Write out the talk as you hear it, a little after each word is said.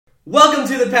Welcome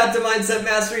to the Path to Mindset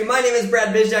Mastery. My name is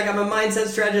Brad Bizjack. I'm a mindset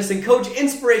strategist and coach,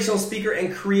 inspirational speaker,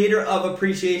 and creator of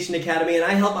Appreciation Academy. And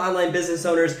I help online business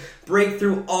owners break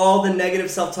through all the negative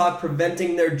self-talk,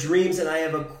 preventing their dreams. And I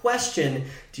have a question.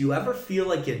 Do you ever feel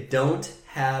like you don't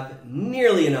have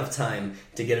nearly enough time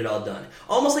to get it all done?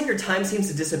 Almost like your time seems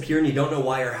to disappear and you don't know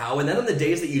why or how. And then on the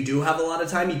days that you do have a lot of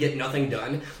time, you get nothing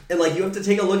done. And like you have to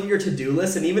take a look at your to-do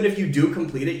list. And even if you do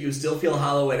complete it, you still feel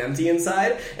hollow and empty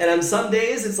inside. And on some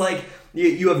days, it's like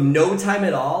you have no time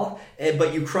at all,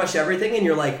 but you crush everything. And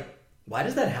you're like, why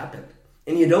does that happen?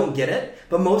 And you don't get it.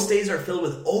 But most days are filled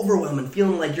with overwhelm and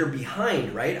feeling like you're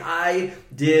behind, right? I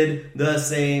did the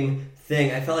same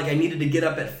thing. I felt like I needed to get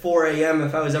up at 4 a.m.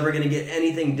 if I was ever going to get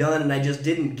anything done, and I just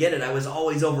didn't get it. I was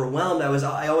always overwhelmed.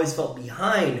 I always felt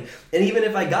behind. And even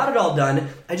if I got it all done,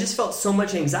 I just felt so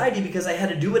much anxiety because I had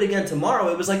to do it again tomorrow.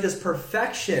 It was like this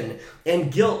perfection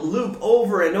and guilt loop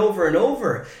over and over and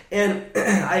over. And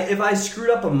if I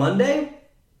screwed up a Monday,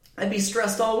 I'd be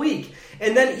stressed all week.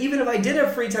 And then even if I did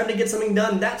have free time to get something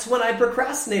done, that's when I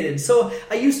procrastinated. So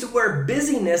I used to wear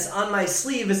busyness on my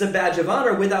sleeve as a badge of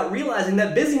honor without realizing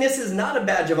that busyness is not a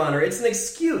badge of honor. It's an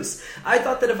excuse. I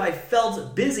thought that if I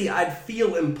felt busy, I'd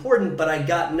feel important, but I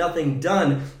got nothing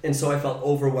done. And so I felt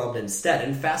overwhelmed instead.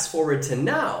 And fast forward to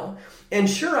now, and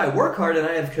sure, I work hard and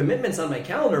I have commitments on my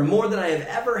calendar more than I have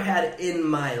ever had in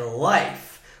my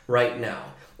life right now.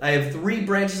 I have 3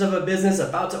 branches of a business,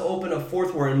 about to open a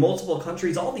 4th. We're in multiple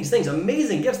countries, all these things,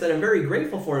 amazing gifts that I'm very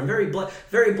grateful for and very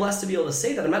blessed to be able to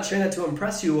say that. I'm not sharing that to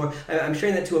impress you, or I'm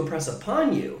sharing that to impress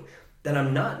upon you that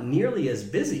I'm not nearly as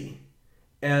busy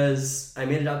as I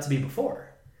made it out to be before.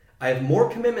 I have more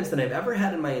commitments than I've ever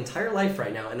had in my entire life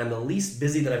right now, and I'm the least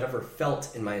busy that I've ever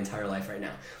felt in my entire life right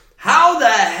now. How the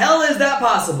hell is that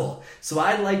possible? So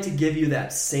I'd like to give you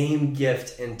that same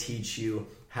gift and teach you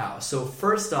how. So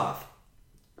first off,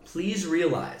 please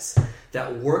realize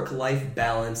that work-life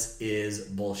balance is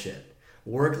bullshit.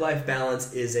 Work-life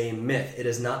balance is a myth. It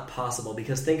is not possible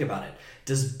because think about it.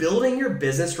 Does building your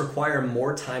business require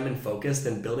more time and focus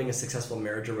than building a successful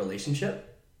marriage or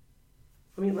relationship?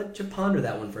 Let you ponder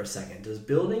that one for a second. Does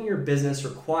building your business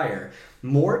require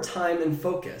more time and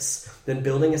focus than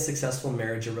building a successful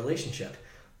marriage or relationship?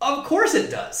 Of course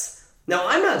it does. Now,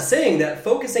 I'm not saying that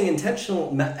focusing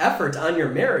intentional effort on your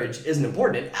marriage isn't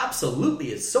important. It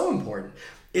absolutely is so important.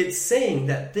 It's saying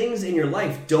that things in your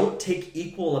life don't take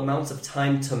equal amounts of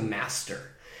time to master.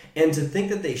 And to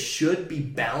think that they should be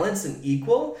balanced and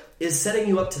equal is setting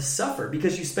you up to suffer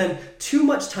because you spend too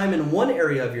much time in one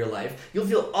area of your life, you'll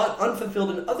feel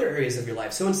unfulfilled in other areas of your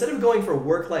life. So instead of going for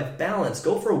work-life balance,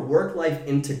 go for work-life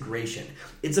integration.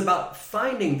 It's about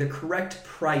finding the correct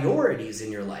priorities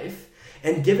in your life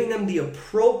and giving them the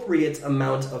appropriate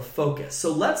amount of focus.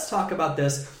 So let's talk about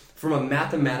this from a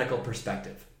mathematical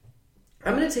perspective.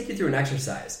 I'm going to take you through an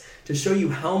exercise to show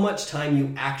you how much time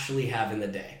you actually have in the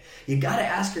day. You got to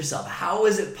ask yourself, how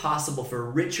is it possible for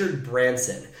Richard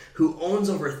Branson, who owns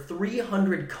over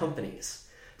 300 companies,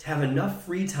 to have enough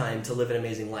free time to live an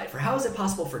amazing life? Or how is it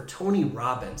possible for Tony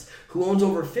Robbins, who owns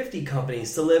over 50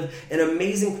 companies, to live an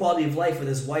amazing quality of life with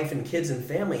his wife and kids and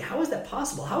family? How is that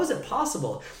possible? How is it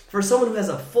possible for someone who has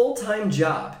a full-time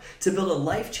job to build a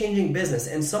life-changing business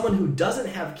and someone who doesn't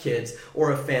have kids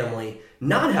or a family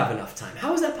not have enough time?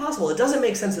 How is that possible? It doesn't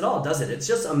make sense at all, does it? It's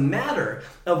just a matter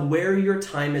of where your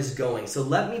time is going. So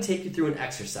let me take you through an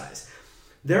exercise.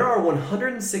 There are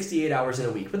 168 hours in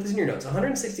a week. Put this in your notes,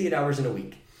 168 hours in a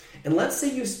week. And let's say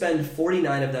you spend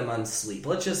 49 of them on sleep.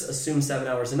 Let's just assume 7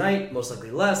 hours a night, most likely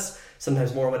less,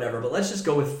 sometimes more, whatever. But let's just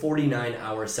go with 49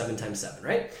 hours, 7 times 7,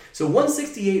 right? So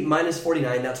 168 minus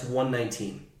 49, that's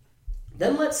 119.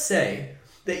 Then let's say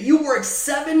that you work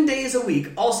 7 days a week,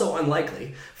 also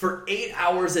unlikely, for 8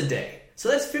 hours a day. So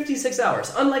that's 56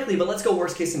 hours. Unlikely, but let's go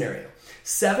worst case scenario.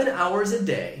 7 hours a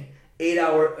day.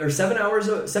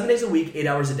 7 days a week, 8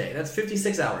 hours a day. That's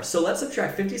 56 hours. So let's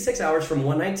subtract 56 hours from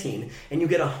 119, and you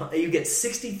get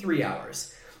 63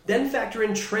 hours. Then factor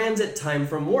in transit time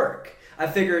from work. I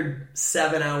figured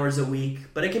 7 hours a week,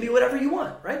 but it can be whatever you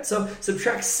want, right? So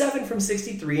subtract 7 from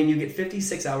 63, and you get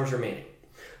 56 hours remaining.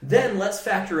 Then let's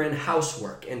factor in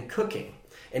housework and cooking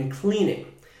and cleaning.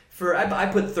 I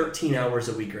put 13 hours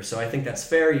a week or so. I think that's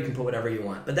fair. You can put whatever you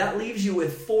want. But that leaves you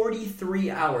with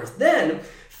 43 hours. Then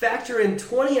factor in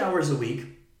 20 hours a week,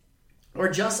 or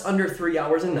just under 3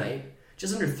 hours a night,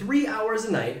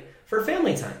 for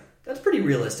family time. That's pretty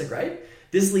realistic, right?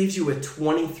 This leaves you with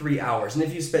 23 hours. And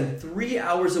if you spend 3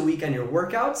 hours a week on your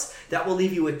workouts, that will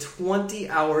leave you with 20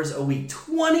 hours a week.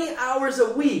 20 hours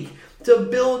a week to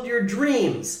build your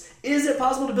dreams. Is it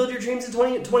possible to build your dreams in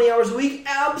 20 hours a week?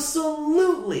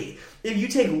 Absolutely. If you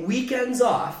take weekends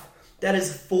off That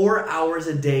is 4 hours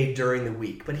a day during the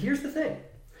week. But here's the thing.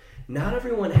 Not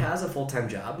everyone has a full-time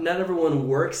job. Not everyone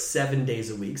works 7 days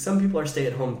a week. Some people are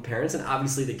stay-at-home parents, and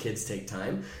obviously the kids take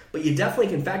time. But you definitely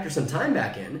can factor some time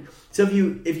back in. So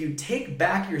if you take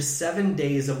back your 7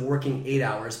 days of working 8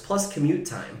 hours plus commute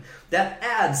time, that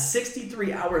adds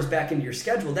 63 hours back into your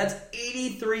schedule. That's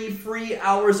 83 free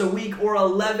hours a week, or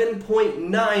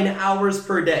 11.9 hours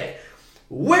per day.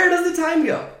 Where does the time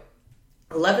go?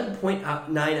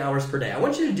 11.9 hours per day. I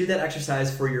want you to do that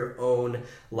exercise for your own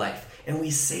life. And we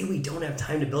say we don't have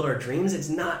time to build our dreams. It's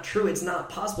not true. It's not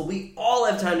possible. We all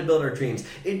have time to build our dreams.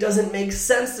 It doesn't make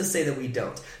sense to say that we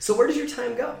don't. So where does your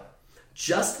time go?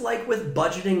 Just like with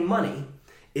budgeting money,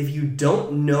 if you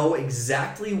don't know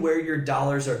exactly where your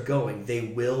dollars are going, they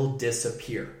will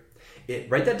disappear.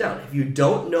 Write that down. If you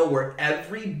don't know where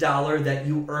every dollar that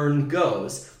you earn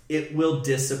goes, it will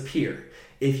disappear.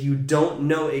 If you don't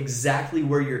know exactly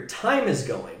where your time is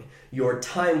going, your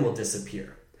time will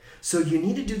disappear. So you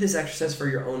need to do this exercise for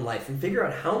your own life and figure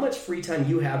out how much free time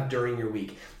you have during your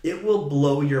week. It will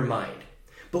blow your mind.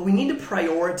 But we need to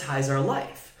prioritize our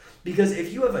life, because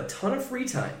if you have a ton of free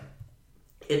time,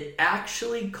 it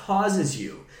actually causes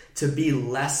you to be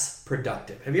less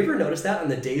productive. Have you ever noticed that on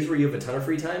the days where you have a ton of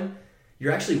free time,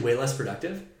 you're actually way less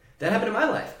productive? That happened in my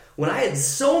life. When I had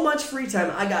so much free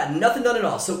time, I got nothing done at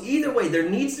all. So either way, there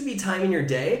needs to be time in your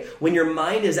day when your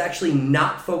mind is actually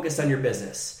not focused on your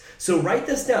business. So write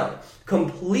this down.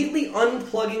 Completely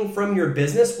unplugging from your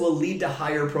business will lead to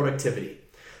higher productivity.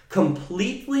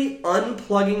 Completely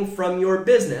unplugging from your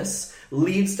business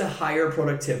leads to higher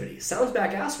productivity. Sounds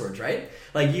back-asswards, right?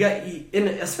 Like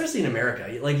especially in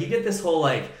America, like you get this whole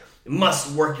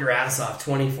must work your ass off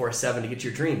 24/7 to get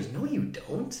your dreams. No, you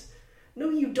don't. No,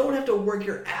 you don't have to work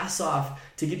your ass off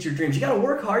to get your dreams. You got to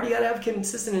work hard. You got to have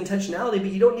consistent intentionality,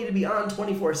 but you don't need to be on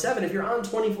 24/7. If you're on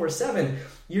 24/7,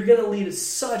 you're going to lead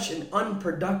such an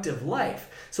unproductive life.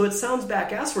 So it sounds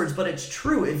back-asswards, but it's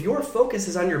true. If your focus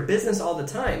is on your business all the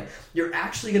time, you're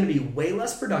actually going to be way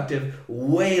less productive,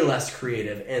 way less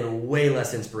creative, and way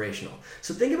less inspirational.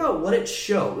 So think about what it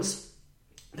shows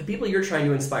the people you're trying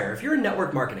to inspire. If you're in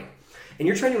network marketing and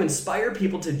you're trying to inspire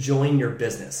people to join your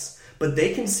business, but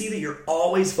they can see that you're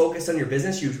always focused on your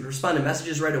business. You respond to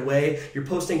messages right away. You're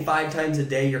posting 5 times a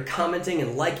day. You're commenting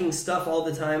and liking stuff all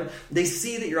the time. They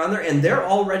see that you're on there and they're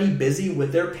already busy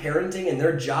with their parenting and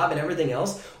their job and everything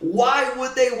else. Why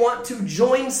would they want to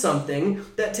join something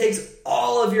that takes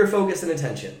all of your focus and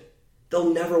attention?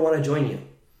 They'll never want to join you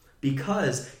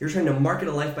because you're trying to market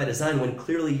a life by design when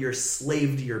clearly you're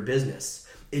slave to your business.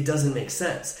 It doesn't make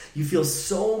sense. You feel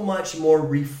so much more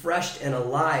refreshed and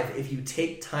alive if you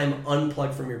take time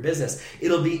unplugged from your business.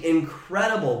 It'll be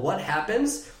incredible what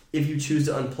happens if you choose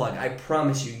to unplug. I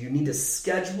promise you, you need to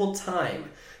schedule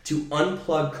time to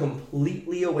unplug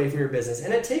completely away from your business.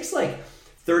 And it takes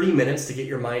 30 minutes to get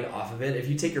your mind off of it. If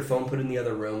you take your phone, put it in the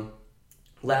other room,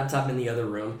 laptop in the other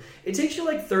room, it takes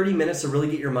you 30 minutes to really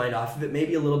get your mind off of it,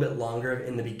 maybe a little bit longer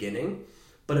in the beginning.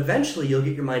 But eventually you'll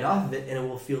get your mind off of it and it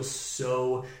will feel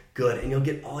so good and you'll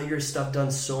get all your stuff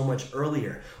done so much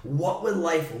earlier. What would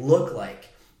life look like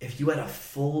if you had a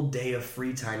full day of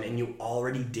free time and you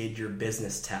already did your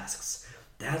business tasks?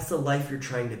 That's the life you're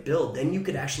trying to build. Then you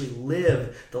could actually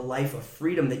live the life of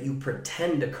freedom that you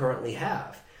pretend to currently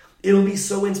have. It'll be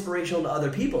so inspirational to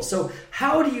other people. So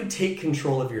how do you take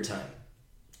control of your time?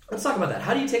 Let's talk about that.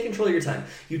 How do you take control of your time?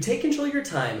 You take control of your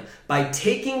time by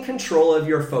taking control of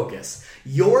your focus.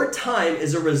 Your time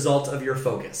is a result of your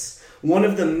focus. One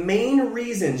of the main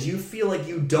reasons you feel like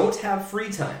you don't have free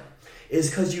time is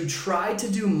because you try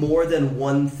to do more than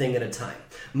one thing at a time.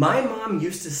 My mom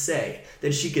used to say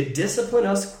that she could discipline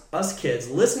us kids,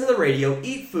 listen to the radio,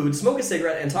 eat food, smoke a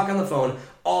cigarette, and talk on the phone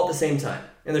all at the same time.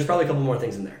 And there's probably a couple more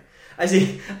things in there. I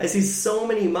see so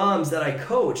many moms that I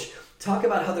coach talk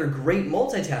about how they're great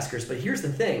multitaskers, but here's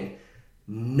the thing.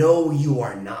 No, you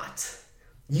are not.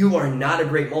 You are not a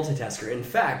great multitasker. In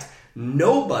fact,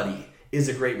 nobody is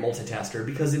a great multitasker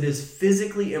because it is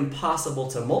physically impossible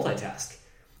to multitask.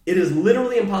 It is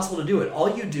literally impossible to do it.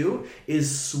 All you do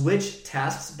is switch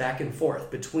tasks back and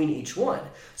forth between each one.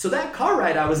 So that car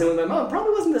ride I was in with my mom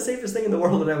probably wasn't the safest thing in the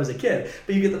world when I was a kid,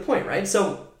 but you get the point, right?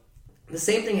 So the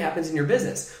same thing happens in your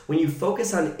business. When you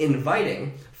focus on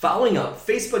inviting, following up,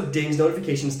 Facebook dings,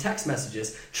 notifications, text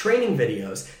messages, training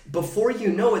videos, before you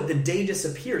know it, the day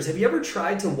disappears. Have you ever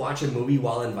tried to watch a movie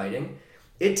while inviting?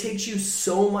 It takes you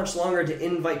so much longer to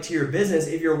invite to your business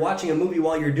if you're watching a movie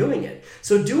while you're doing it.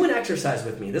 So do an exercise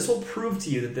with me. This will prove to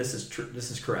you that this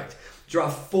is correct. Draw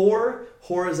 4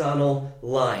 horizontal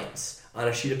lines on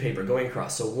a sheet of paper going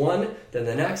across. So one, then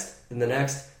the next, then the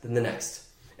next, then the next.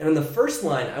 And on the first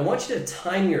line, I want you to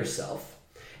time yourself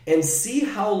and see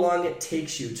how long it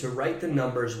takes you to write the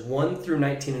numbers 1 through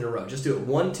 19 in a row. Just do it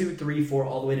 1, 2, 3, 4,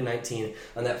 all the way to 19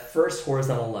 on that first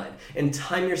horizontal line. And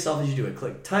time yourself as you do it.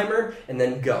 Click timer and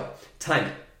then go. Time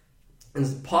it.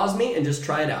 And pause me and just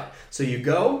try it out. So you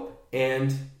go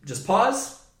and just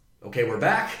pause. Okay, we're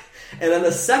back. And on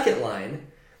the second line,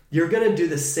 you're going to do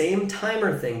the same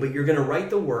timer thing, but you're going to write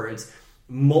the words,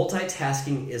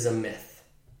 multitasking is a myth.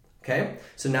 Okay,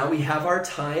 so now we have our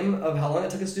time of how long it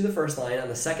took us to do the first line. On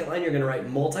the second line, you're going to write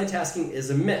multitasking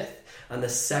is a myth on the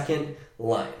second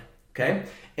line. Okay,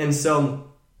 and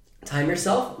so time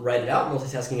yourself, write it out,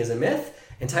 multitasking is a myth,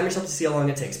 and time yourself to see how long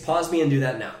it takes. Pause me and do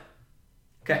that now.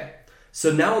 Okay,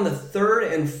 so now on the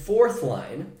third and fourth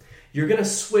line, you're going to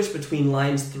switch between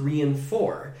lines 3 and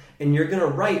 4, and you're going to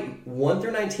write 1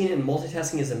 through 19 and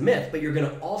multitasking is a myth, but you're going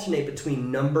to alternate between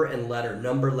number and letter,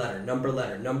 number, letter, number,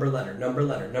 letter, number, letter, number,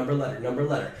 letter, number, letter, number,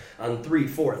 letter, on 3,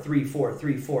 4, 3, 4,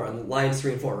 3, 4, on lines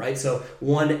 3 and 4, right? So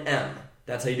 1M,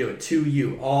 that's how you do it,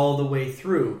 2U, all the way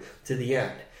through to the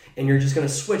end. And you're just going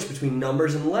to switch between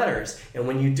numbers and letters, and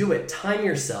when you do it, time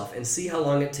yourself and see how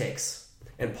long it takes.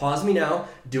 And pause me now,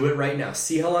 do it right now.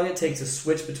 See how long it takes to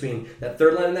switch between that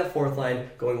third line and that fourth line,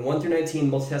 going 1 through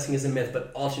 19, multitasking is a myth,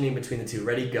 but alternating between the two.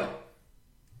 Ready, go.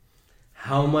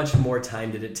 How much more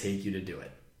time did it take you to do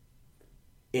it?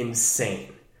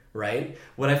 Insane, right?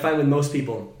 What I find with most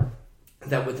people,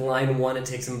 that with line 1, it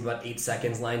takes them about 8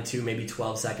 seconds, line 2, maybe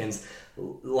 12 seconds.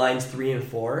 Lines 3 and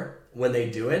 4, when they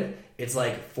do it, it's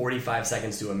like 45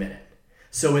 seconds to a minute.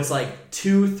 So it's like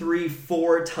 2, 3,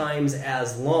 4 times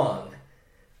as long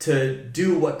to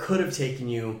do what could have taken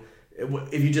you,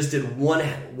 if you just did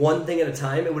one thing at a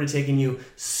time, it would have taken you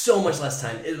so much less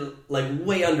time, like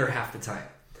way under half the time.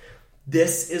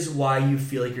 This is why you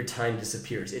feel like your time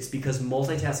disappears. It's because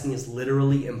multitasking is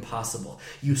literally impossible.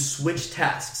 You switch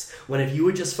tasks, when if you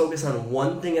would just focus on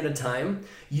one thing at a time,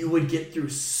 you would get through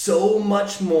so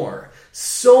much more,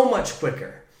 so much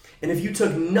quicker. And if you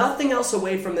took nothing else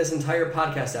away from this entire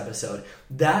podcast episode,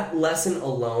 that lesson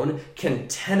alone can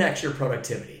 10x your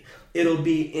productivity. It'll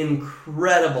be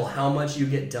incredible how much you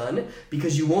get done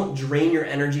because you won't drain your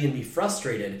energy and be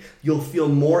frustrated. You'll feel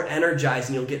more energized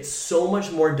and you'll get so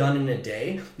much more done in a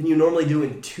day than you normally do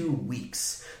in 2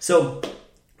 weeks. So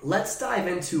let's dive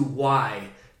into why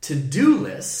to-do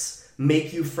lists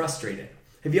make you frustrated.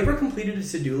 Have you ever completed a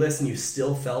to-do list and you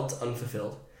still felt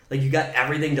unfulfilled? Like you got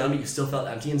everything done, but you still felt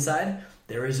empty inside?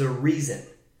 There is a reason.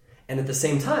 And at the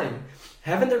same time,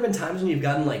 haven't there been times when you've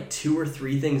gotten like 2 or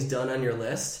 3 things done on your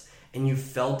list and you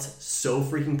felt so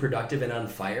freaking productive and on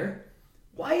fire?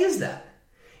 Why is that?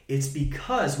 It's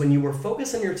because when you were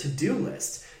focused on your to-do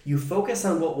list, you focused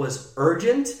on what was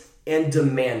urgent and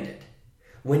demanded.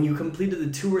 When you completed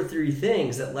the 2 or 3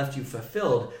 things that left you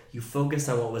fulfilled, you focused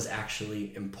on what was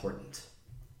actually important.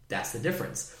 That's the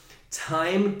difference.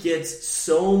 Time gets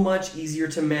so much easier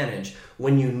to manage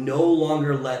when you no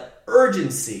longer let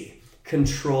urgency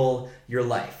control your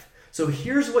life. So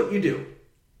here's what you do.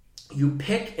 You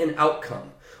pick an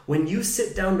outcome. When you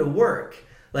sit down to work,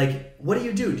 like, what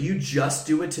do? Do you just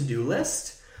do a to-do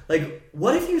list? Like,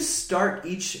 what if you start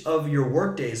each of your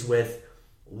work days with,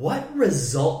 what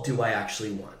result do I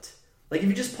actually want? Like, if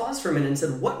you just pause for a minute and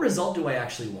said, what result do I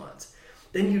actually want?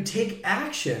 Then you take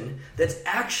action that's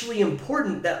actually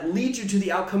important that leads you to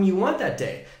the outcome you want that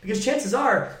day. Because chances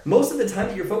are, most of the time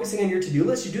that you're focusing on your to-do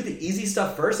list, you do the easy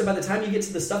stuff first, and by the time you get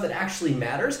to the stuff that actually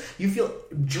matters, you feel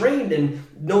drained and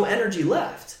no energy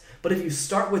left. But if you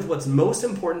start with what's most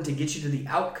important to get you to the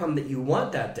outcome that you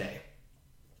want that day,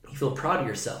 you feel proud of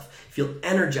yourself, you feel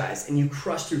energized, and you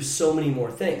crush through so many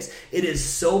more things. It is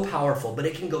so powerful, but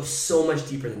it can go so much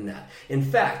deeper than that. In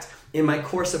fact, in my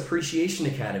course Appreciation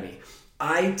Academy,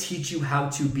 I teach you how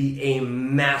to be a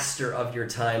master of your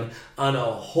time on a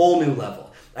whole new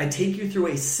level. I take you through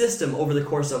a system over the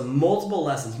course of multiple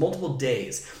lessons, multiple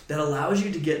days, that allows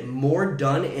you to get more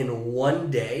done in one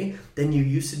day than you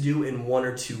used to do in 1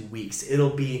 or 2 weeks.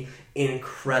 It'll be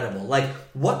incredible. Like,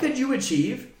 what could you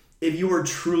achieve if you were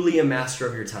truly a master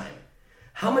of your time?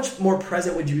 How much more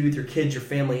present would you be with your kids, your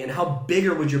family, and how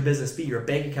bigger would your business be, your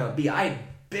bank account be? I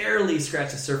barely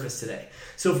scratched the surface today.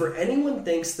 So for anyone that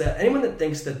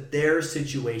thinks that their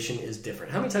situation is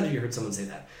different, how many times have you heard someone say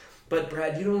that? But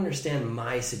Brad, you don't understand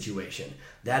my situation.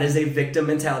 That is a victim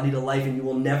mentality to life, and you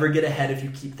will never get ahead if you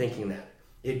keep thinking that.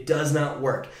 It does not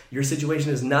work. Your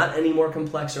situation is not any more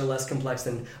complex or less complex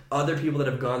than other people that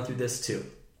have gone through this too.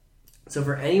 So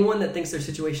for anyone that thinks their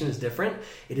situation is different,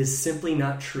 it is simply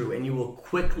not true, and you will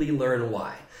quickly learn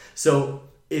why. So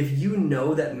If you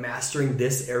know that mastering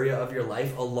this area of your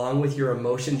life, along with your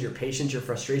emotions, your patience, your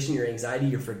frustration, your anxiety,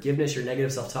 your forgiveness, your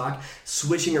negative self-talk,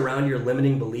 switching around your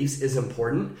limiting beliefs is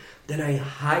important, then I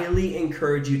highly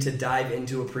encourage you to dive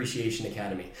into Appreciation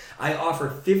Academy. I offer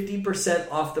 50%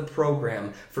 off the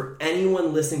program for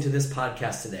anyone listening to this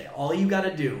podcast today. All you got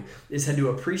to do is head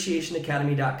to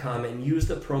appreciationacademy.com and use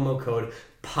the promo code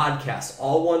podcast,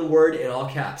 all one word in all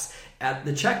caps, at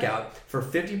the checkout for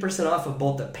 50% off of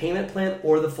both the payment plan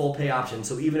or the full pay option.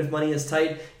 So even if money is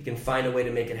tight, you can find a way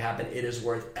to make it happen. It is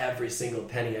worth every single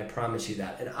penny, I promise you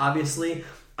that. And obviously,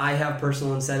 I have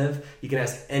personal incentive. You can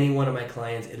ask any one of my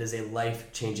clients. It is a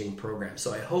life-changing program.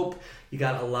 So I hope you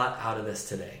got a lot out of this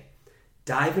today.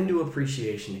 Dive into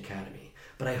Appreciation Academy,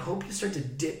 but I hope you start to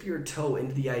dip your toe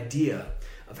into the idea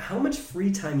of how much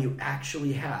free time you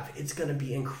actually have. It's going to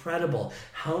be incredible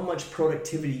how much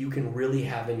productivity you can really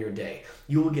have in your day.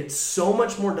 You will get so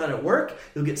much more done at work.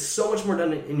 You'll get so much more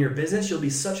done in your business. You'll be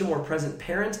such a more present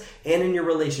parent and in your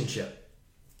relationship.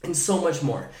 And so much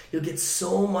more. You'll get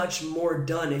so much more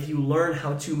done if you learn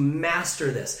how to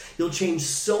master this. You'll change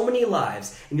so many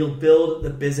lives and you'll build the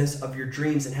business of your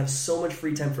dreams and have so much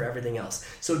free time for everything else.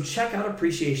 So check out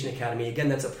Appreciation Academy. Again,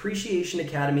 that's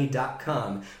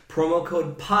appreciationacademy.com. Promo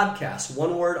code podcast,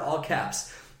 one word, all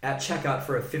caps, at checkout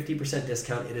for a 50%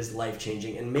 discount. It is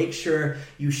life-changing. And make sure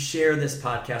you share this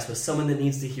podcast with someone that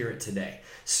needs to hear it today.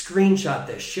 Screenshot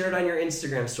this, share it on your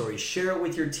Instagram story, share it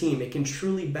with your team. It can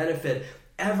truly benefit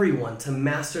everyone to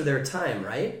master their time,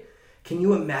 right? Can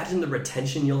you imagine the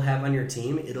retention you'll have on your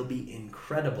team? It'll be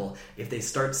incredible if they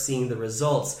start seeing the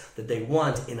results that they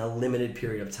want in a limited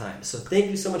period of time. So thank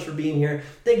you so much for being here.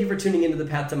 Thank you for tuning into the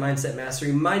Path to Mindset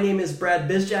Mastery. My name is Brad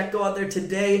Bizjack. Go out there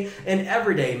today and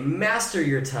every day, master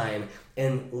your time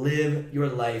and live your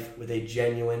life with a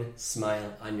genuine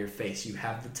smile on your face. You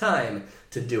have the time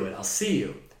to do it. I'll see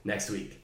you next week.